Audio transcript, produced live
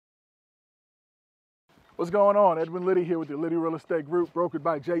What's going on? Edwin Liddy here with the Liddy Real Estate Group, brokered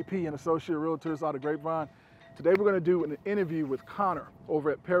by JP and Associate Realtors out of Grapevine. Today we're going to do an interview with Connor over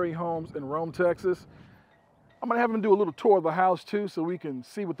at Perry Homes in Rhome, Texas. I'm going to have him do a little tour of the house too so we can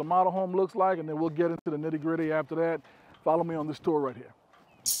see what the model home looks like, and then we'll get into the nitty gritty after that. Follow me on this tour right here.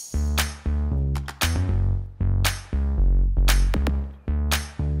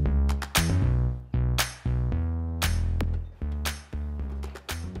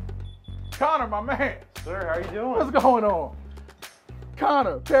 Connor, my man. Sir, how are you doing? What's going on?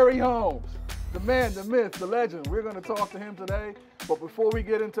 Connor, Perry Homes, the man, the myth, the legend. We're going to talk to him today. But before we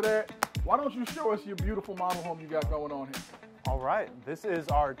get into that, why don't you show us your beautiful model home you got going on here? All right, this is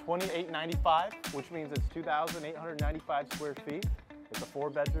our 2895, which means it's 2,895 square feet. It's a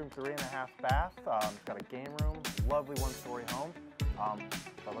 4-bedroom, 3.5 bath. It's got a game room, lovely 1-story home.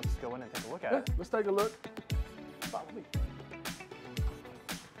 So let's go in and take a look at it. Let's take a look. Follow me.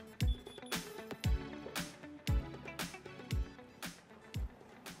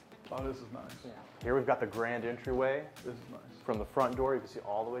 Oh, this is nice. Yeah. Here we've got the grand entryway. This is nice. From the front door, you can see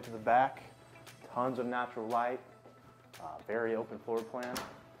all the way to the back. Tons of natural light. Very open floor plan.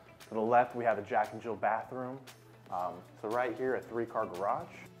 To the left, we have a Jack and Jill bathroom. So right here, a 3-car garage.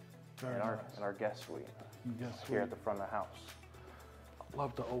 And our guest suite. Here at the front of the house. I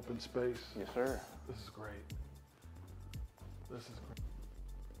love the open space. Yes, sir. This is great. This is great.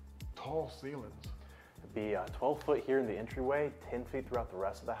 Tall ceilings. It'd be 12 foot here in the entryway, 10 feet throughout the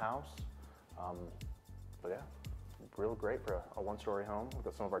rest of the house. But yeah, real great for a 1-story home. We've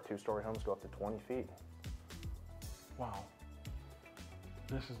got some of our 2-story homes go up to 20 feet. Wow.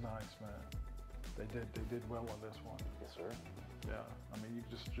 This is nice, man. They did well on this one. Yes, sir. Yeah, I mean,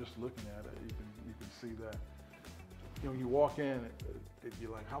 you just looking at it, you can see that. You know, you walk in,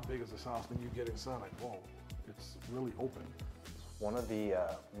 you're like, how big is this house? Then you get inside, like, whoa, it's really open. One of the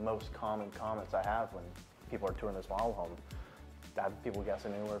most common comments I have when people are touring this model home, I have people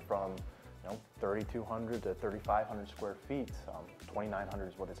guessing anywhere from 3,200 to 3,500 square feet. 2,900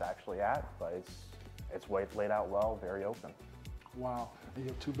 is what it's actually at, but it's laid out well, very open. Wow, and you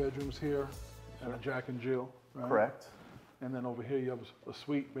have 2 bedrooms here and a Jack and Jill, right? Correct. And then over here you have a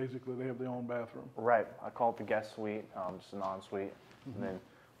suite, basically they have their own bathroom. Right, I call it the guest suite, just an ensuite. And then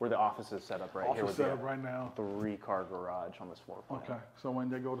where the office is set up right here. Office set up right now. 3-car garage on this floor plan. Okay, so when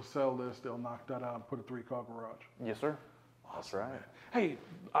they go to sell this, they'll knock that out and put a 3-car garage. Yes, sir. Awesome, that's right. Man. Hey,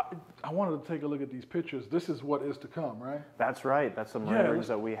 I wanted to take a look at these pictures. This is what is to come, right? That's right. That's some renderings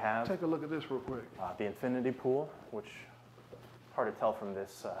that we have. Take a look at this real quick. The infinity pool, which hard to tell from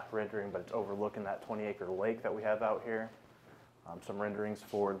this rendering, but it's overlooking that 20-acre lake that we have out here. Some renderings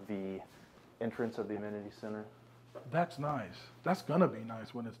for the entrance of the amenity center. That's nice. That's gonna be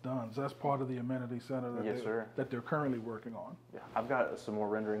nice when it's done. So that's part of the amenity center that they're currently working on. Yeah, I've got some more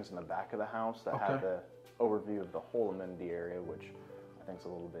renderings in the back of the house that have the overview of the whole amenity area, which I think is a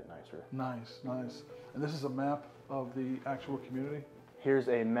little bit nicer. Nice, nice. And this is a map of the actual community? Here's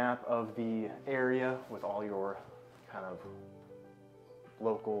a map of the area with all your kind of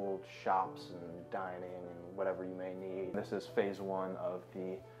local shops and dining and whatever you may need. This is phase 1 of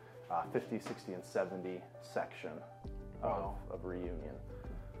the 50, 60, and 70 section of Reunion.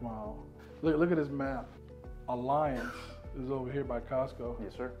 Wow. Look at this map. Alliance is over here by Costco.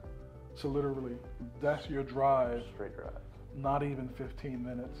 Yes, sir. So literally, that's your drive. Straight drive. Not even 15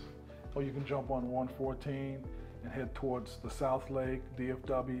 minutes. Or you can jump on 114 and head towards the South Lake,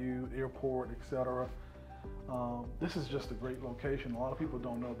 DFW, airport, etc. This is just a great location. A lot of people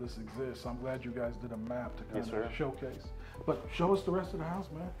don't know this exists. I'm glad you guys did a map to kind of showcase. But show us the rest of the house,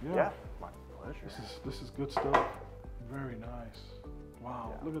 man. Yeah, my pleasure. This is good stuff. Very nice.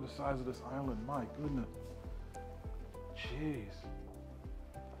 Wow, look at the size of this island. My goodness. Jeez.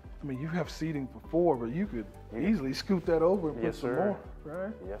 I mean, you have seating for 4, but you could easily scoot that over and put some more,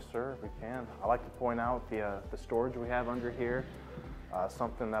 right? Yes, sir, we can. I like to point out the storage we have under here.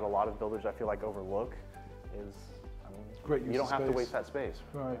 Something that a lot of builders I feel like overlook is, great use you don't of have space. to waste that space.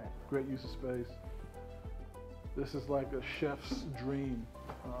 Right, great use of space. This is like a chef's dream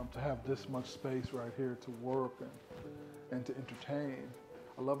to have this much space right here to work and to entertain.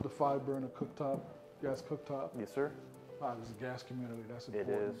 I love the 5-burner cooktop, gas cooktop. Yes, sir. Wow, this is a gas community, that's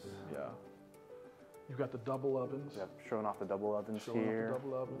important. It is. Yeah. You've got the double ovens. Yep, showing off the double ovens showing here. Off the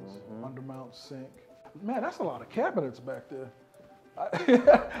double ovens, undermount sink. Man, that's a lot of cabinets back there.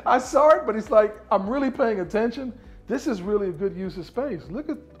 I saw it, but it's like, I'm really paying attention. This is really a good use of space. Look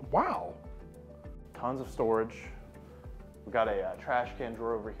at, wow. Tons of storage. We've got a trash can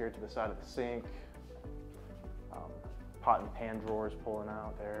drawer over here to the side of the sink. Pot and pan drawers pulling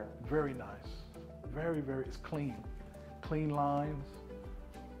out there. Very nice. Very, very, it's clean. Clean lines.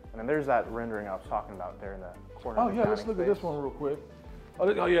 And then there's that rendering I was talking about there in the corner. Oh of the yeah, let's dining look at this space. one real quick.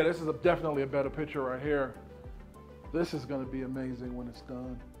 Oh yeah, this is definitely a better picture right here. This is gonna be amazing when it's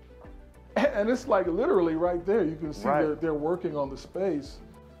done. And it's like literally right there. You can see they're working on the space.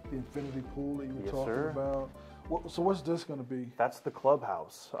 The infinity pool that you were talking about. So what's this gonna be? That's the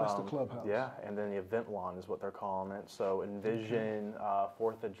clubhouse. That's the clubhouse. Yeah, and then the event lawn is what they're calling it. So envision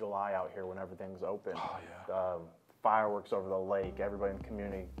 4th of July out here when everything's open. Oh yeah. Fireworks over the lake. Everybody in the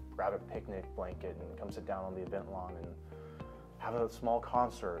community grab a picnic blanket and come sit down on the event lawn and have a small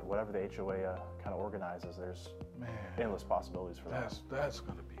concert, whatever the HOA kind of organizes. There's endless possibilities for that. That's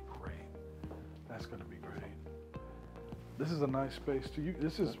gonna be great. That's gonna be great. This is a nice space too.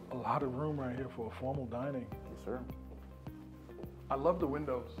 This is a lot of room right here for a formal dining. Yes, sir. I love the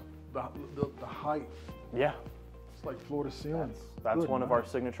windows, the height. Yeah. It's like floor to ceiling. That's one of our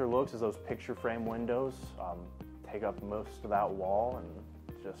signature looks is those picture frame windows. Take up most of that wall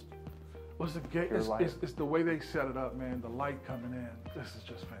and just it's the way they set it up, man. The light coming in. This is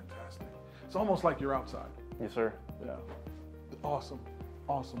just fantastic. It's almost like you're outside. Yes, sir. Yeah. Awesome.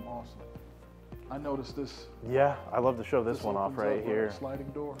 Awesome. Awesome. I noticed this. Yeah, I love to show this one off right here. Sliding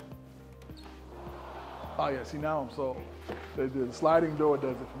door. Oh yeah, see now I'm sold. The sliding door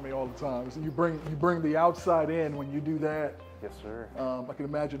does it for me all the time. So you bring the outside in when you do that. Yes, sir. I can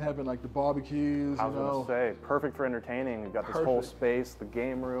imagine having like the barbecues. I was gonna say, perfect for entertaining. We've got this whole space, the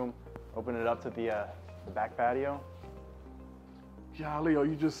game room. Open it up to the back patio. Golly, or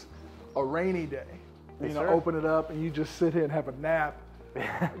you just a rainy day. Yes, sir. Open it up and you just sit here and have a nap.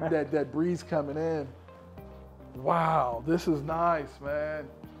 that breeze coming in. Wow, this is nice, man.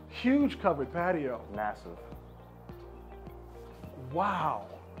 Huge covered patio. Massive. Wow.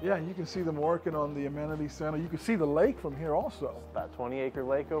 Yeah, you can see them working on the amenity center. You can see the lake from here also. That 20-acre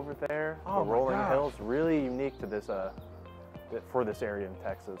lake over there. Oh, the rolling hills, really unique to this for this area in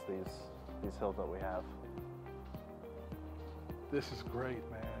Texas. These hills that we have. This is great,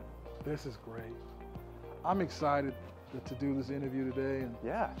 man. This is great. I'm excited to do this interview today and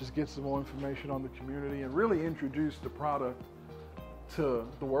just get some more information on the community and really introduce the product to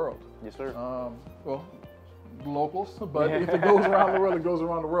the world. Yes, sir. Well, locals, but if it goes around the world, it goes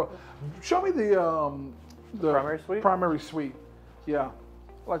around the world. Show me the primary suite? Primary suite. Yeah,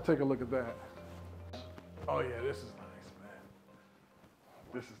 I'd like to take a look at that. Oh yeah, this is nice, man.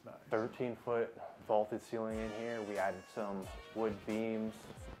 This is nice. 13-foot vaulted ceiling in here. We added some wood beams.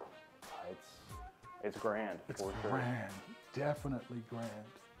 It's grand. It's grand, definitely grand.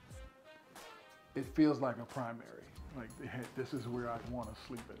 It feels like a primary. Like this is where I'd want to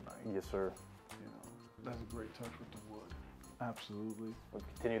sleep at night. Yes, sir. You know, that's a great touch with the wood. Absolutely. We'll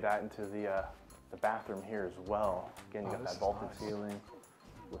continue that into the bathroom here as well. Again, you got that vaulted ceiling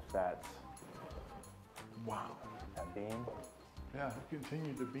with that. Wow. That beam. Yeah,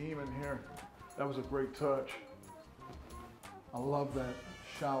 continued the beam in here. That was a great touch. I love that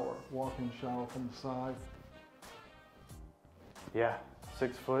shower, walk-in shower from the side. Yeah,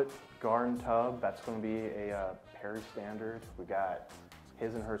 6-foot garden tub. That's going to be a Perry standard. We got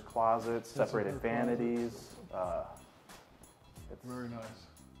his and hers closets, separated vanities. It's very nice.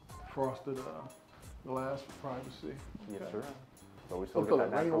 Frosted glass for privacy. Yes, sir. But we still get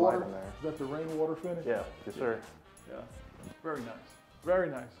that natural light in there. Is that the rainwater finish? Yeah, yes, sir. Yeah, very nice. Very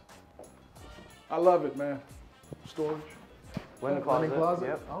nice. I love it, man. Storage. Linen closet.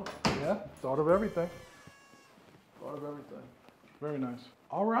 Yep. Oh, yeah. Thought of everything. Thought of everything. Very nice.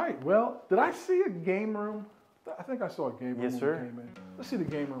 All right. Well, did I see a game room? I think I saw a game room. Yes, sir. When we came in. Let's see the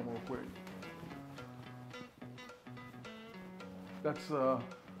game room real quick. That's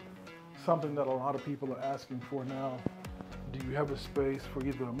something that a lot of people are asking for now. Do you have a space for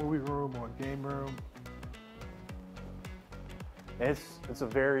either a movie room or a game room? It's a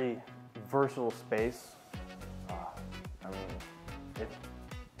very versatile space. I mean,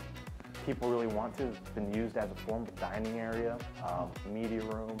 people really want to. It's been used as a formal dining area, media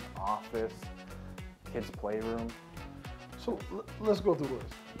room, office, kids' playroom. So let's go through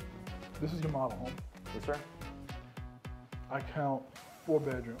this. This is your model home. Yes, sir. I count 4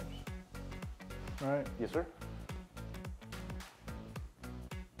 bedrooms, right? Yes, sir.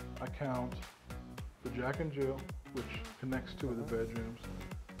 I count the Jack and Jill, which connects 2 of the bedrooms.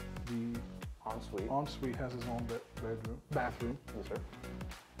 The ensuite has its own bathroom. Yes, sir.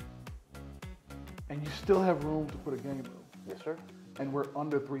 And you still have room to put a game room. Yes, sir. And we're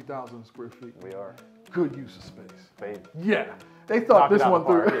under 3,000 square feet. We are. Good use of space. Yeah. They thought this one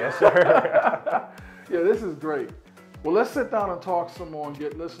through. Yes, sir. Yeah, this is great. Well, let's sit down and talk some more and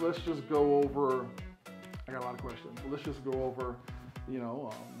let's just go over. I got a lot of questions. But let's just go over,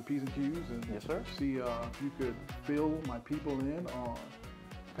 the P's and Q's and yes, sir. see if you could fill my people in on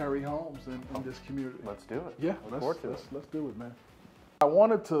Perry Homes in this community. Let's do it. Yeah, Look forward to it. let's do it, man. I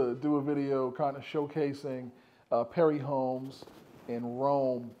wanted to do a video kind of showcasing Perry Homes in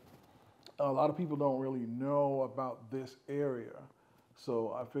Rome. A lot of people don't really know about this area,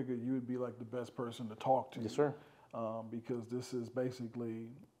 so I figured you would be like the best person to talk to. Yes, sir. Because this is basically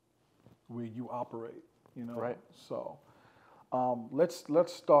where you operate, you know. Right. So let's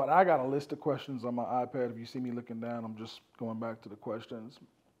start. I got a list of questions on my iPad. If you see me looking down, I'm just going back to the questions.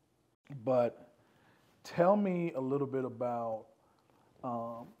 But tell me a little bit about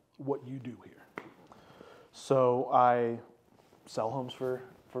what you do here. So I sell homes for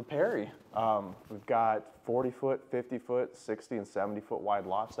Perry. We've got 40-foot, 50-foot, 60 and 70-foot wide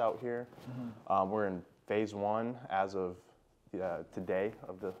lots out here. Mm-hmm. We're in phase one as of today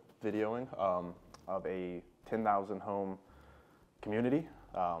of the videoing of a 10,000 home community,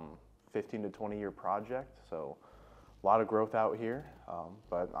 15 to 20 year project. So a lot of growth out here,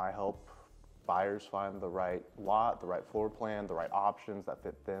 but I help buyers find the right lot, the right floor plan, the right options that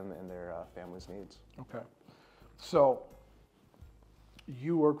fit them and their family's needs. Okay. So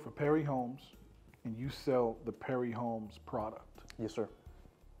you work for Perry Homes and you sell the Perry Homes product. Yes, sir.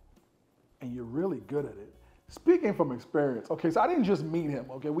 And you're really good at it. Speaking from experience, okay, so I didn't just meet him,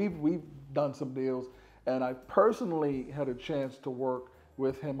 okay, we've done some deals, and I personally had a chance to work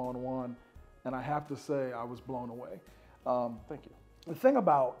with him on one, and I have to say I was blown away. Thank you. The thing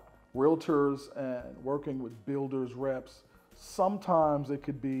about realtors and working with builders, reps, sometimes it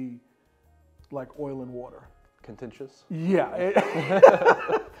could be like oil and water. Contentious? Yeah.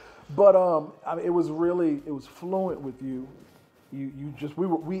 But I mean, it was fluent with you. You just, we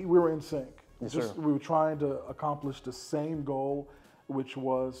were in sync. Yes, just, sir. we were trying to accomplish the same goal, which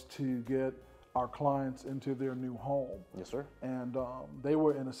was to get our clients into their new home. Yes, sir. And they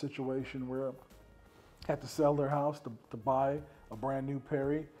were in a situation where had to sell their house to buy a brand new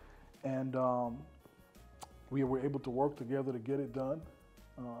Perry, and we were able to work together to get it done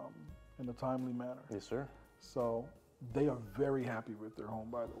in a timely manner. Yes, sir. So they are very happy with their home,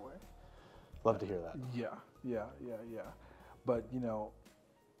 by the way. Love to hear that. Yeah. But you know,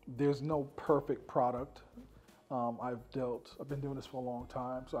 there's no perfect product. I've been doing this for a long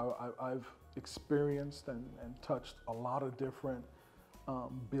time, so I've experienced and touched a lot of different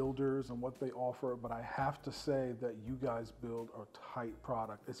builders and what they offer, but I have to say that you guys build a tight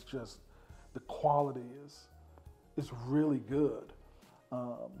product. It's just, the quality is really good.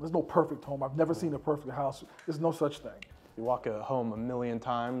 There's no perfect home. I've never seen a perfect house. There's no such thing. You walk a home a million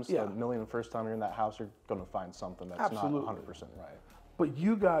times, Yeah. a million the first time you're in that house, you're going to find something that's Absolutely. not 100% right. But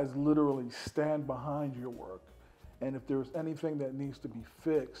you guys literally stand behind your work, and if there's anything that needs to be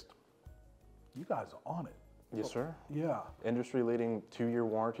fixed, you guys are on it. Yes, sir. Yeah. Industry-leading 2-year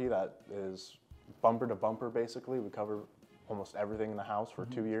warranty that is bumper to bumper, basically. We cover almost everything in the house for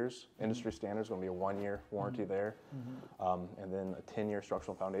 2 years. Industry standard is going to be a 1-year warranty there. And then a 10-year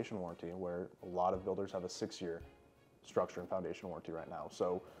structural foundation warranty, where a lot of builders have a 6-year structure and foundation warranty right now.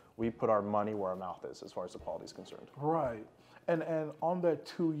 So we put our money where our mouth is as far as the quality is concerned. Right. And on that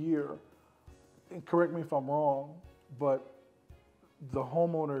 2-year, and correct me if I'm wrong, but the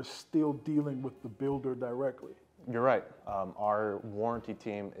homeowner is still dealing with the builder directly. You're right. Our warranty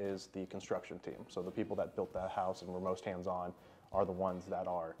team is the construction team. So the people that built that house and were most hands-on are the ones that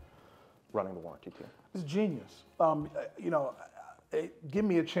are running the warranty team. It's genius. You know, give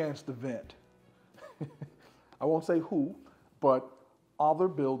me a chance to vent. I won't say who, but other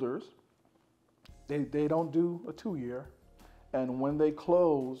builders, they don't do a 2-year, and when they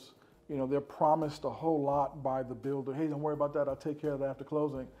close, you know, they're promised a whole lot by the builder. Hey, don't worry about that. I'll take care of that after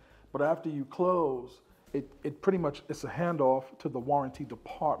closing. But after you close, it pretty much, it's a handoff to the warranty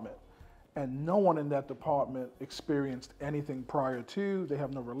department. And no one in that department experienced anything prior to. They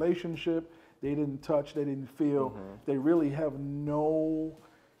have no relationship. They didn't touch. They didn't feel. They really have no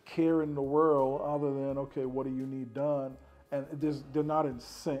care in the world other than, okay, what do you need done? And they're not in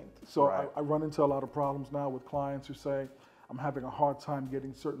sync. So Right. I run into a lot of problems now with clients who say, I'm having a hard time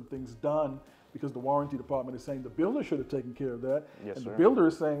getting certain things done because the warranty department is saying the builder should have taken care of that. Yes, and sir. the builder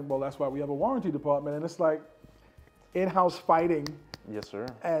is saying, well, that's why we have a warranty department. And it's like in-house fighting. Yes, sir.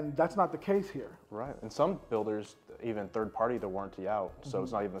 And that's not the case here. Right. And some builders, even third party, the warranty out. So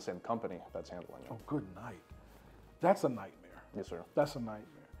it's not even the same company that's handling it. Oh, good night. That's a nightmare. Yes, sir. That's a nightmare.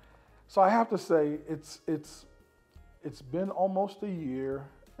 So I have to say, it's been almost a year,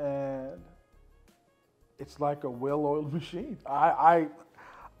 and it's like a well-oiled machine.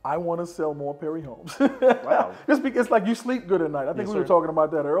 I want to sell more Perry Homes. Wow. It's like you sleep good at night. I think Yes, we were sir. talking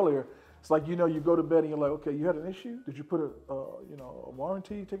about that earlier. It's like, you know, you go to bed and you're like, okay, you had an issue? Did you put a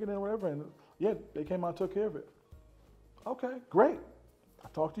warranty ticket in or whatever? And yeah, they came out and took care of it. Okay, great.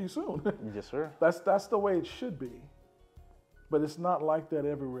 I'll talk to you soon. Yes, sir. That's the way it should be. But it's not like that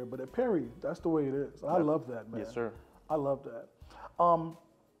everywhere. But at Perry, that's the way it is. I love that, man. Yes, sir. I love that.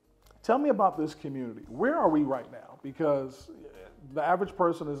 Tell me about this community. Where are we right now? Because the average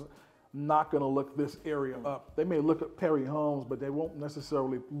person is not going to look this area up. They may look at Perry Homes, but they won't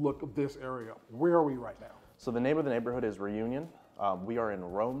necessarily look at this area. Where are we right now? So the name of the neighborhood is Reunion. We are in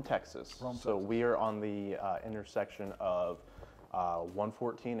Rhome, Texas. So we are on the intersection of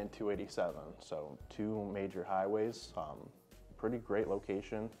 114 and 287. So two major highways. Pretty great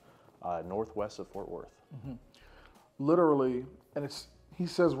location, northwest of Fort Worth. Mm-hmm. Literally, and he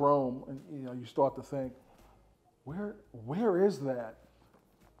says Rome, and you start to think, where is that?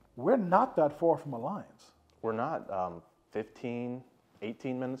 We're not that far from Alliance. We're not. 15,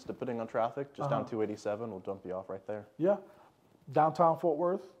 18 minutes depending on traffic, just down 287. We'll dump you off right there. Yeah. Downtown Fort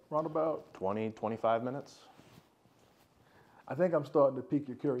Worth, roundabout? 20, 25 minutes. I think I'm starting to pique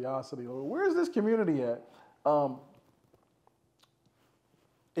your curiosity. Where's this community at?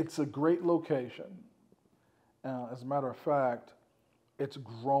 It's a great location. As a matter of fact, it's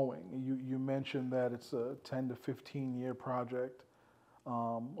growing. You mentioned that it's a 10 to 15 year project,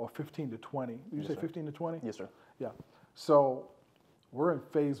 or 15 to 20. Did you say 15 to 20? Yes, sir. Yeah. So we're in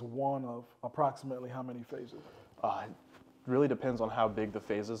phase one of approximately how many phases? It really depends on how big the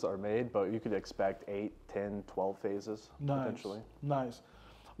phases are made, but you could expect 8, 10, 12 phases potentially. Nice.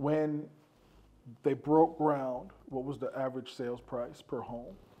 When they broke ground, what was the average sales price per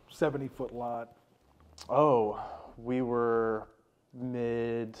home? 70-foot lot. Oh, we were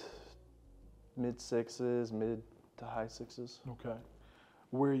mid sixes, mid to high sixes. Okay.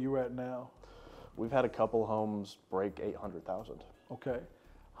 Where are you at now? We've had a couple homes break 800,000. Okay.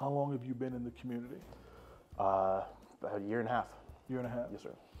 How long have you been in the community? About a year and a half. Year and a half? Yes,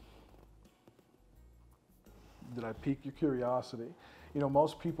 sir. Did I pique your curiosity?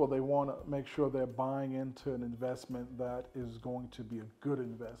 Most people, they want to make sure they're buying into an investment that is going to be a good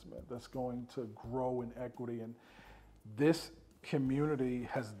investment, that's going to grow in equity. And this community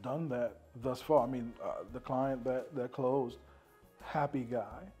has done that thus far. I mean, the client that closed, happy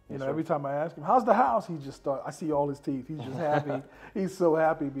guy. Yes, Every time I ask him, how's the house? He just starts, I see all his teeth. He's just happy. He's so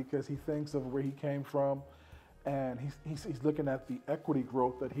happy because he thinks of where he came from. And he's looking at the equity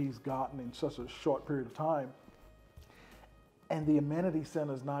growth that he's gotten in such a short period of time. And the amenity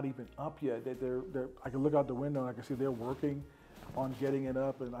center's not even up yet. I can look out the window and I can see they're working on getting it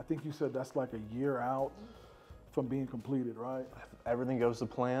up. And I think you said that's like a year out from being completed, right? Everything goes to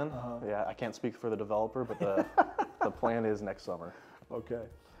plan. Yeah, I can't speak for the developer, but the plan is next summer. Okay.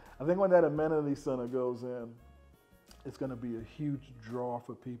 I think when that amenity center goes in, it's going to be a huge draw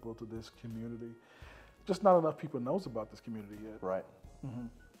for people to this community. Just not enough people knows about this community yet. Right.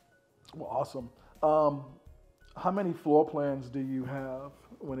 Mm-hmm. Well, awesome. How many floor plans do you have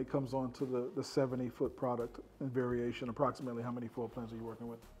when it comes on to the 70-foot product and variation? Approximately how many floor plans are you working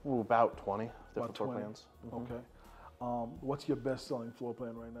with? Ooh, about 20 different About floor 20. plans. Okay. What's your best-selling floor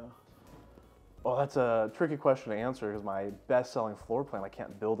plan right now? Well, that's a tricky question to answer because my best-selling floor plan I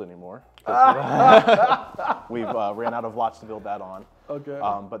can't build anymore. We've ran out of lots to build that on. Okay.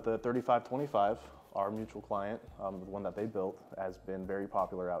 But the 3525, our mutual client, the one that they built, has been very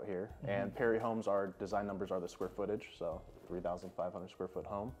popular out here. Mm-hmm. And Perry Homes, our design numbers are the square footage, so 3,500 square foot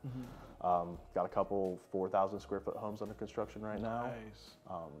home. Mm-hmm. Got a couple 4,000 square foot homes under construction right now. Nice.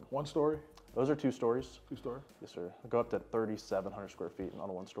 One story? Those are 2 stories. 2 story? Yes, sir. Go up to 3,700 square feet on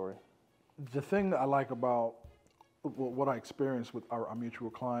a 1 story. The thing that I like about what I experienced with our mutual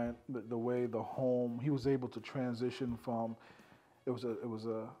client, the way the home, he was able to transition from, it was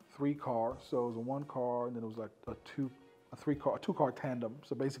a 3-car, so it was a 1 car, and then it was like a 2-car tandem,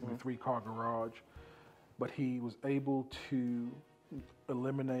 so basically 3-car garage. But he was able to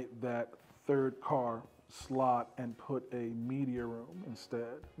eliminate that 3rd car slot and put a media room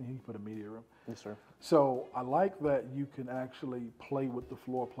instead. And he put a media room. Yes, sir. So I like that you can actually play with the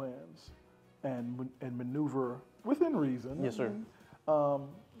floor plans and maneuver within reason. Yes, sir.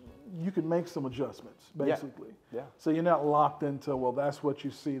 You can make some adjustments, basically. Yeah. So you're not locked into, well, that's what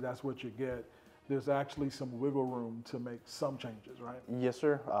you see, that's what you get. There's actually some wiggle room to make some changes, right? Yes,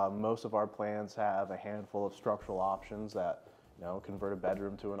 sir. Most of our plans have a handful of structural options that, convert a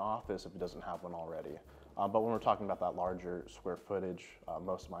bedroom to an office if it doesn't have one already. But when we're talking about that larger square footage,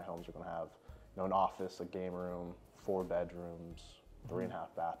 most of my homes are going to have, an office, a game room, 4 bedrooms, 3.5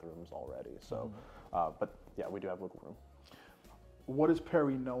 bathrooms already. So, but yeah, we do have wiggle room. What is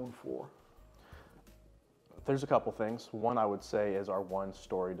Perry known for? There's a couple things. One I would say is our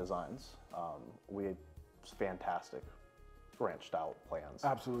 1-story designs. It's fantastic ranch style plans.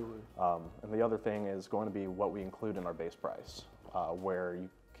 Absolutely. And the other thing is going to be what we include in our base price. where you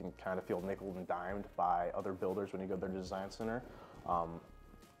can kind of feel nickel and dimed by other builders when you go to their design center.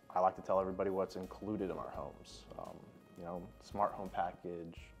 I like to tell everybody what's included in our homes. You know, smart home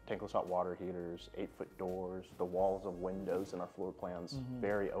package, tankless hot water heaters, 8-foot doors, the walls of windows in our floor plans,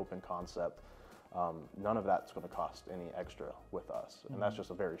 very open concept. None of that's going to cost any extra with us, and that's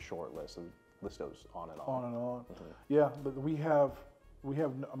just a very short list. The list goes on and on. On and on. Yeah, but we have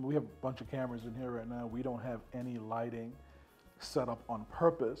a bunch of cameras in here right now. We don't have any lighting set up on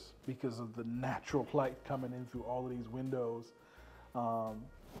purpose because of the natural light coming in through all of these windows.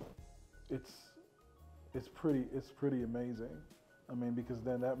 It's pretty amazing. I mean, because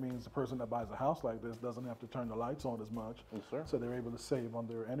then that means the person that buys a house like this doesn't have to turn the lights on as much. Yes, sir. So they're able to save on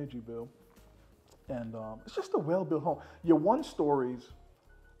their energy bill. And it's just a well-built home. Your one-stories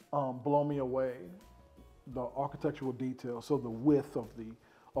blow me away. The architectural detail, so the width of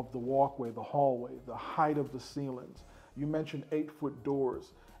the walkway, the hallway, the height of the ceilings. You mentioned 8-foot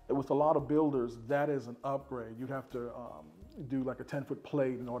doors. With a lot of builders, that is an upgrade. You'd have to do like a 10-foot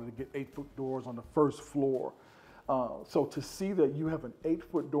plate in order to get 8-foot doors on the first floor. So to see that you have an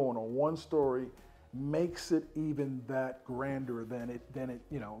 8-foot door on a one-story makes it even that grander than it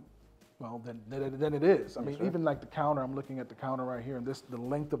is. I mean, sure. Even like the counter, I'm looking at the counter right here, and the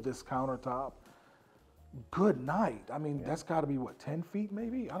length of this countertop. Good night. I mean, that's got to be what, 10 feet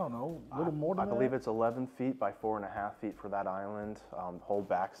maybe? I don't know, a little more than that. I believe it's 11 feet by 4.5 feet for that island. The whole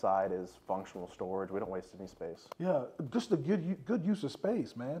backside is functional storage. We don't waste any space. Yeah, just a good use of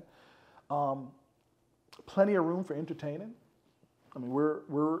space, man. Plenty of room for entertaining. I mean,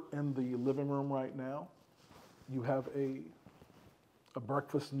 we're in the living room right now. You have a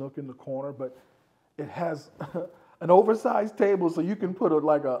breakfast nook in the corner, but it has an oversized table, so you can put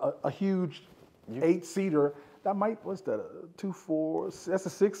a huge 8-seater. That might, what's that, a 2-4, that's a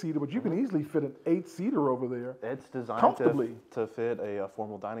 6-seater, but you can easily fit an 8-seater over there. It's designed comfortably to fit a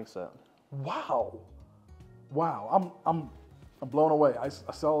formal dining set. Wow. I'm blown away. I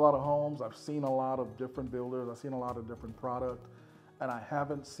sell a lot of homes. I've seen a lot of different builders. I've seen a lot of different product, and I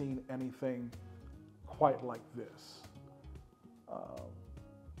haven't seen anything quite like this.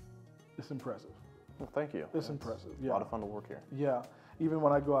 It's impressive. Well, thank you. It's impressive. Yeah. A lot of fun to work here. Yeah. Even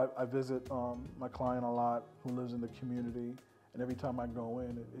when I go, I visit my client a lot who lives in the community, and every time I go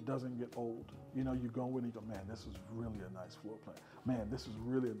in, it doesn't get old. You know, you go in and you go, man, this is really a nice floor plan. Man, this is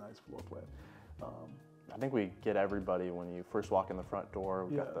really a nice floor plan. I think we get everybody when you first walk in the front door.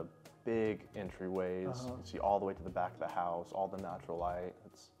 We've got the big entryways. You see all the way to the back of the house, all the natural light.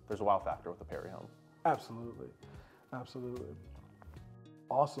 There's a wow factor with the Perry home. Absolutely. Absolutely.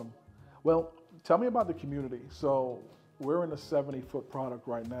 Awesome. Well, tell me about the community. So we're in a 70-foot product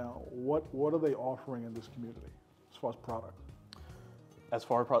right now. What are they offering in this community as far as product? As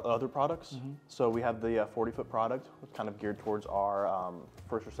far as other products, so we have the 40-foot product, kind of geared towards our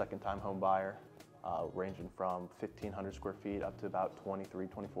first or second time home buyer, ranging from 1,500 square feet up to about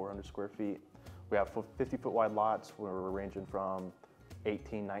 2,400 square feet. We have 50-foot wide lots where we're ranging from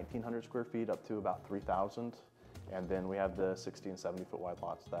 1,900 square feet up to about 3,000. And then we have the 60 and 70-foot wide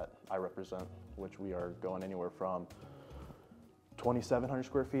lots that I represent, which we are going anywhere from 2,700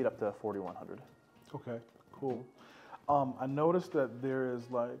 square feet up to 4,100. Okay, cool. I noticed that there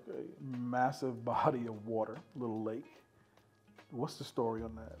is like a massive body of water, little lake. What's the story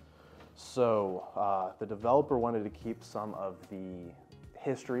on that? So the developer wanted to keep some of the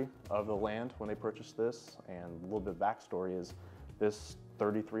history of the land when they purchased this, and a little bit of backstory is this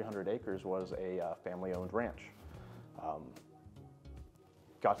 3,300 acres was a family-owned ranch.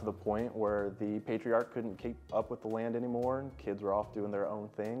 Got to the point where the patriarch couldn't keep up with the land anymore, and kids were off doing their own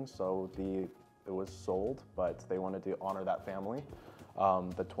thing, so it was sold, but they wanted to honor that family.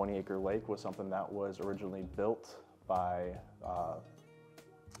 The 20-acre lake was something that was originally built by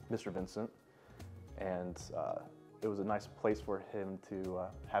Mr. Vincent, and it was a nice place for him to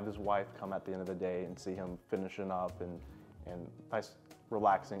have his wife come at the end of the day and see him finishing up, and nice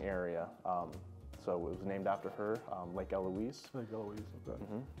relaxing area. So it was named after her, Lake Eloise. Lake Eloise, okay.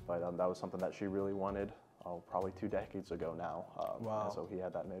 But that was something that she really wanted, probably 2 decades ago now. Wow. And so he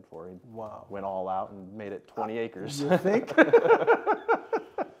had that made for her. He Wow. went all out and made it 20 acres. You think?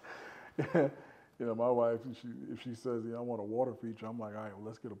 You know, my wife, if she says, I want a water feature, I'm like, all right, well,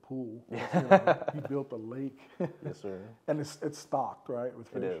 let's get a pool. He built a lake. Yes, sir. And it's stocked, right, with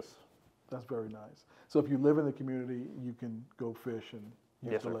fish? It is. That's very nice. So if you live in the community, you can go fish and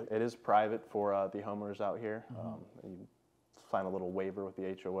use Yes, the sir. lake. It is private for the homeowners out here. You sign a little waiver with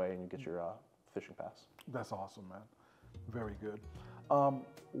the HOA and you get your fishing pass. That's awesome, man. Very good.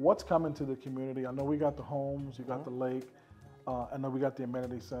 What's coming to the community? I know we got the homes, you got the lake, I know we got the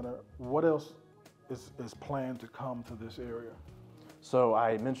amenity center. What else is planned to come to this area? So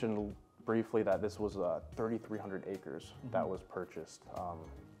I mentioned briefly that this was 3,300 acres that was purchased.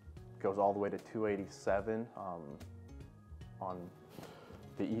 Goes all the way to 287 on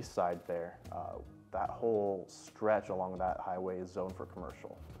the east side there. That whole stretch along that highway is zoned for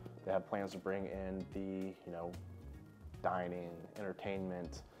commercial. They have plans to bring in the, dining,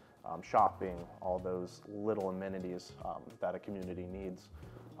 entertainment, shopping, all those little amenities that a community needs.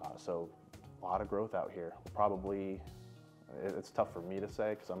 So a lot of growth out here. Probably, it's tough for me to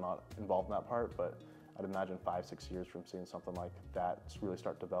say because I'm not involved in that part, but I'd imagine 5-6 years from seeing something like that really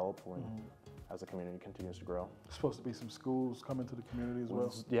start to develop when, as the community continues to grow. Supposed to be some schools coming to the community as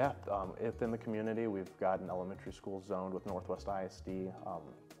well? Yeah, within the community, we've got an elementary school zoned with Northwest ISD.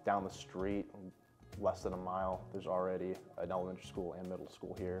 Down the street, less than a mile, there's already an elementary school and middle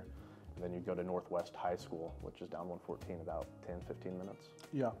school here. And then you go to Northwest High School, which is down 114, about 10-15 minutes.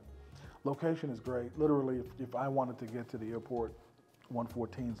 Yeah, location is great. Literally, if I wanted to get to the airport,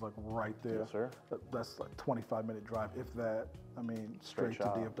 114 is like right there. Yes, sir. That's like 25-minute drive, if that. I mean, straight to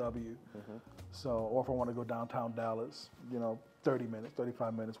DFW. So, or if I want to go downtown Dallas, 30 minutes,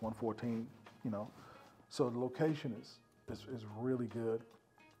 35 minutes, 114, So the location is really good.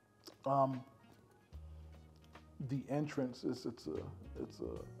 The entrance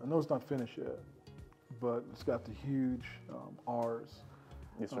I know it's not finished yet, but it's got the huge R's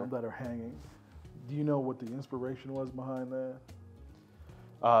that are hanging. Do you know what the inspiration was behind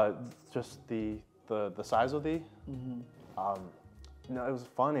that? Just the size of the. It was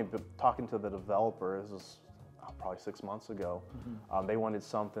funny, but talking to the developer, this was probably 6 months ago. They wanted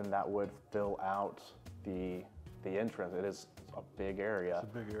something that would fill out the entrance. It is a big area.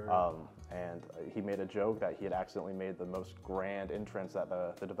 It's a big area. And he made a joke that he had accidentally made the most grand entrance that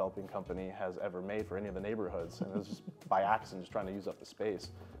the developing company has ever made for any of the neighborhoods, and it was just by accident, just trying to use up the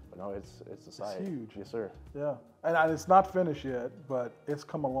space. But no, it's the site. It's huge. Yes, sir. Yeah, and it's not finished yet, but it's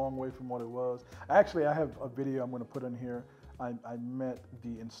come a long way from what it was. Actually, I have a video I'm going to put in here. I met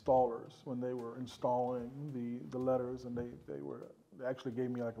the installers when they were installing the letters, and they actually gave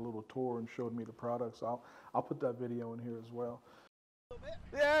me like a little tour and showed me the product. So I'll put that video in here as well.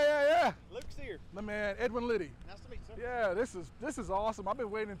 Yeah. Luke's here. My man, Edwin Liddy. Nice to meet you, sir. Yeah, this is awesome. I've been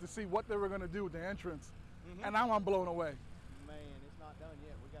waiting to see what they were going to do with the entrance, and now I'm blown away. Man, it's not done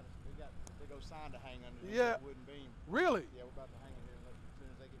yet. We got a big old sign to hang underneath Yeah. that wooden beam. Really? Yeah, we're about to hang it here as soon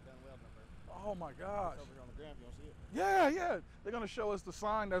as they get done welding up there. Oh my gosh. It's over here on the ground if you want to see it. Yeah. They're going to show us the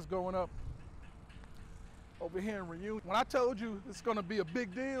sign that's going up over here in Reunion. When I told you it's going to be a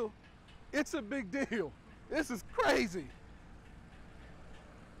big deal, it's a big deal. This is crazy.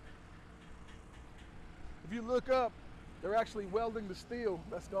 If you look up, they're actually welding the steel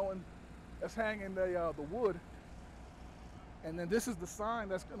that's hanging the wood. And then this is the sign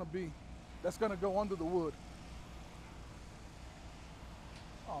that's going to go under the wood.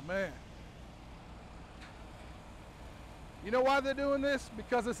 Oh man. You know why they're doing this?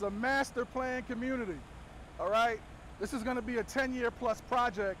 Because it's a master plan community, all right? This is gonna be a 10-year plus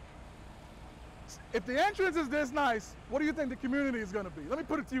project. If the entrance is this nice, what do you think the community is gonna be? Let me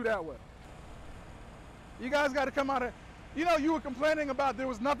put it to you that way. You guys gotta come out of, you were complaining about there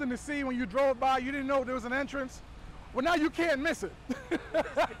was nothing to see when you drove by, you didn't know there was an entrance. Well, now you can't miss it.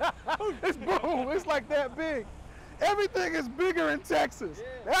 It's boom, it's like that big. Everything is bigger in Texas.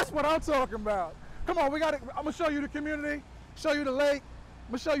 Yeah. That's what I'm talking about. Come on, I'm gonna show you the community, show you the lake,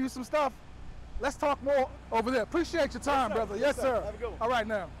 I'm gonna show you some stuff. Let's talk more over there. Appreciate your time, brother. Yes, sir. Have a good one. All right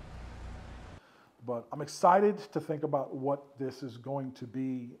now. But I'm excited to think about what this is going to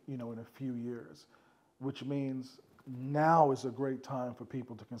be, in a few years, which means now is a great time for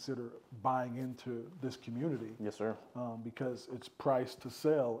people to consider buying into this community. Yes, sir. Because it's priced to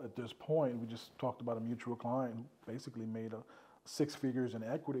sell at this point. We just talked about a mutual client who basically made 6 figures in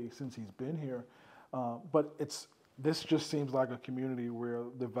equity since he's been here. But this just seems like a community where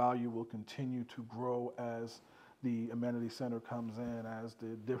the value will continue to grow as the amenity center comes in, as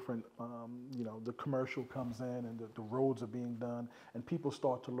the different, the commercial comes in and the roads are being done and people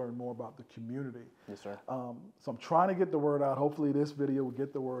start to learn more about the community. Yes, sir. So I'm trying to get the word out. Hopefully this video will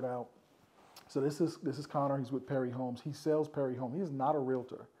get the word out. So this is Connor. He's with Perry Homes. He sells Perry Homes. He's not a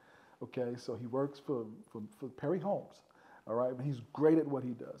realtor, okay? So he works for Perry Homes, all right? But he's great at what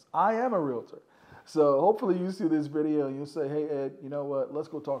he does. I am a realtor. So hopefully you see this video and you'll say, hey, Ed, you know what? Let's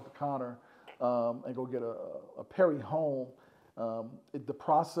go talk to Connor and go get a Perry home. The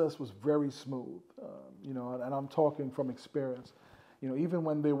process was very smooth, and I'm talking from experience. Even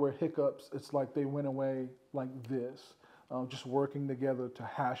when there were hiccups, it's like they went away like this, just working together to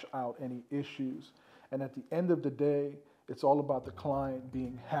hash out any issues. And at the end of the day, it's all about the client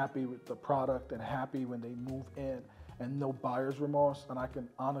being happy with the product and happy when they move in. and no buyer's remorse. And I can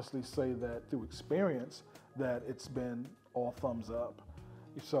honestly say that through experience that it's been all thumbs up.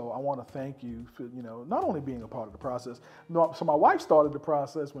 So I want to thank you for, you know, not only being a part of the process. No, so my wife started the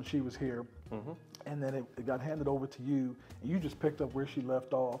process when she was here, and then it got handed over to you, and you just picked up where she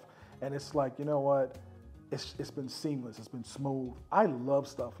left off. And it's like, you know what? It's been seamless. It's been smooth. I love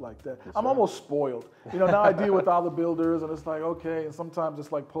stuff like that. Yes, I'm almost spoiled. You know, now I deal with other builders, and it's like, okay, and sometimes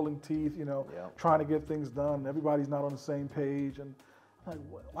it's like pulling teeth, you know, trying to get things done. Everybody's not on the same page, and like,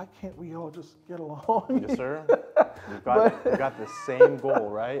 why can't we all just get along? Yes, sir. We've got the same goal,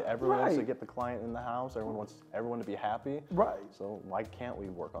 right? Everyone wants to get the client in the house. Everyone wants everyone to be happy. Right. So why can't we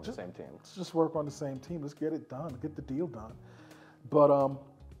work on the same team? Let's just work on the same team. Let's get it done. Get the deal done. But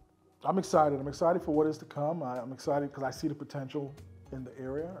I'm excited. I'm excited for what is to come. I'm excited because I see the potential in the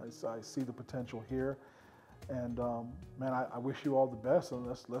area. I see the potential here. And man, I wish you all the best, and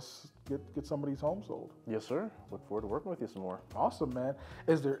let's get some of these homes sold. Yes, sir. Look forward to working with you some more. Awesome, man.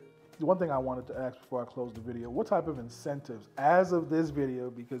 Is there one thing I wanted to ask before I close the video? What type of incentives, as of this video,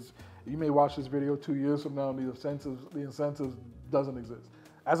 because you may watch this video 2 years from now, and the incentives doesn't exist.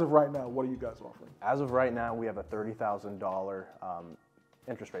 As of right now, what are you guys offering? As of right now, we have a $30,000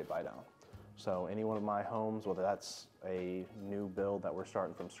 interest rate buy down. So any one of my homes, whether that's a new build that we're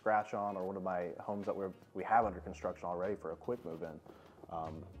starting from scratch on, or one of my homes that we have under construction already for a quick move in,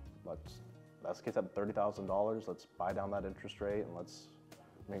 let's get that $30,000. Let's buy down that interest rate, and that's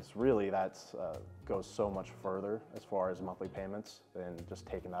goes so much further as far as monthly payments than just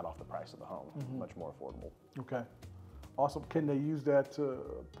taking that off the price of the home. Much more affordable. Okay. Awesome. Can they use that to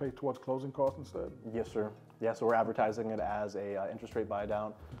pay towards closing costs instead? Yes, sir. Yeah, so we're advertising it as a interest rate buy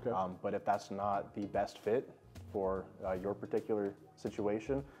down. Okay. But if that's not the best fit for your particular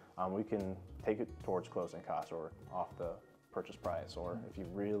situation, we can take it towards closing costs or off the purchase price. Or if you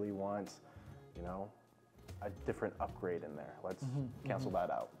really want, you know, a different upgrade in there, let's cancel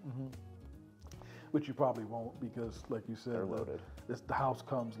that out. Which you probably won't, because like you said, they're loaded. The house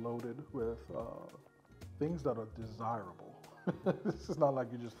comes loaded with things that are desirable. This is not like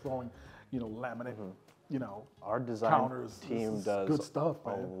you're just throwing, you know, laminate, you know, our design counters. team does good stuff, a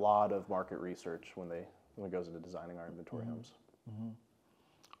man. lot of market research when it goes into designing our inventory homes.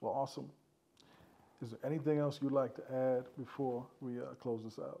 Well, awesome. Is there anything else you'd like to add before we close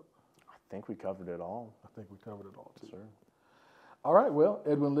this out? I think we covered it all. I think we covered it all, too. Sir. All right, well,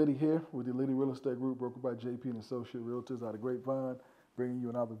 Edwin Liddy here with the Liddy Real Estate Group, brokered by JP and Associate Realtors out of Grapevine, bringing you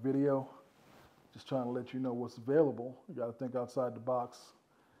another video. Just trying to let you know what's available. You got to think outside the box.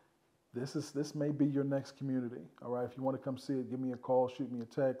 This may be your next community. All right, if you want to come see it, give me a call, shoot me a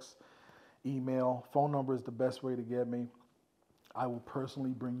text, email. Phone number is the best way to get me. I will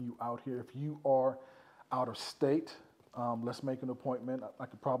personally bring you out here. If you are out of state, let's make an appointment. I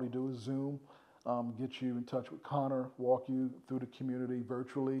could probably do a Zoom, get you in touch with Connor, walk you through the community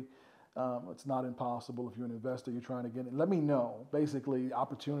virtually. It's not impossible. If you're an investor, you're trying to get in, let me know. Basically, the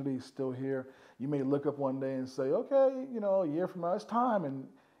opportunity is still here. You may look up one day and say, okay, you know, a year from now it's time, and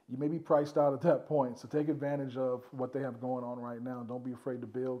you may be priced out at that point. So take advantage of what they have going on right now. Don't be afraid to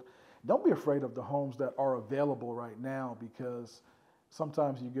build. Don't be afraid of the homes that are available right now, because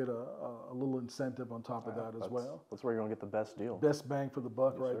sometimes you get a little incentive on top of that as well. That's where you're going to get the best deal. Best bang for the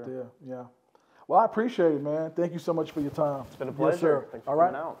buck right there. Yeah. Well, I appreciate it, man. Thank you so much for your time. It's been a pleasure. Yes, sir. Thanks for All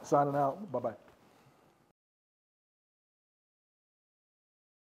right. coming out. Signing out. Bye-bye.